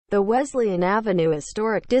The Wesleyan Avenue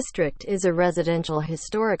Historic District is a residential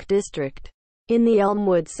historic district in the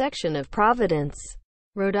Elmwood section of Providence,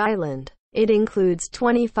 Rhode Island. It includes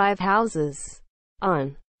 25 houses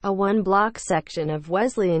on a one-block section of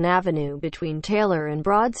Wesleyan Avenue between Taylor and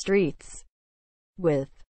Broad Streets, with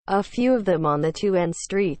a few of them on the two end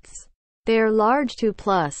streets. They are large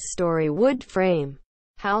 2-plus-story wood frame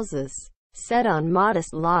houses set on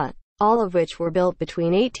modest lot, all of which were built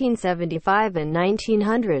between 1875 and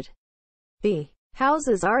 1900. The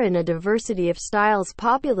houses are in a diversity of styles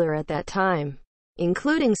popular at that time,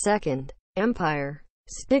 including Second Empire,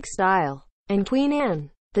 Stick Style, and Queen Anne.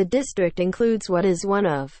 The district includes what is one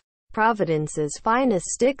of Providence's finest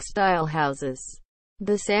stick-style houses,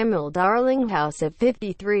 the Samuel Darling House at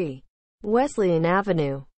 53 Wesleyan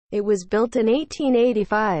Avenue. It was built in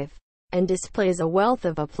 1885 and displays a wealth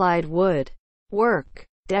of applied wood work,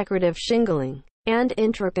 decorative shingling, and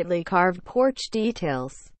intricately carved porch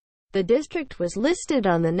details. The district was listed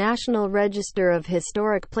on the National Register of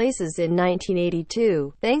Historic Places in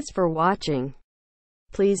 1982. Thanks for watching.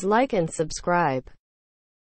 Please like and subscribe.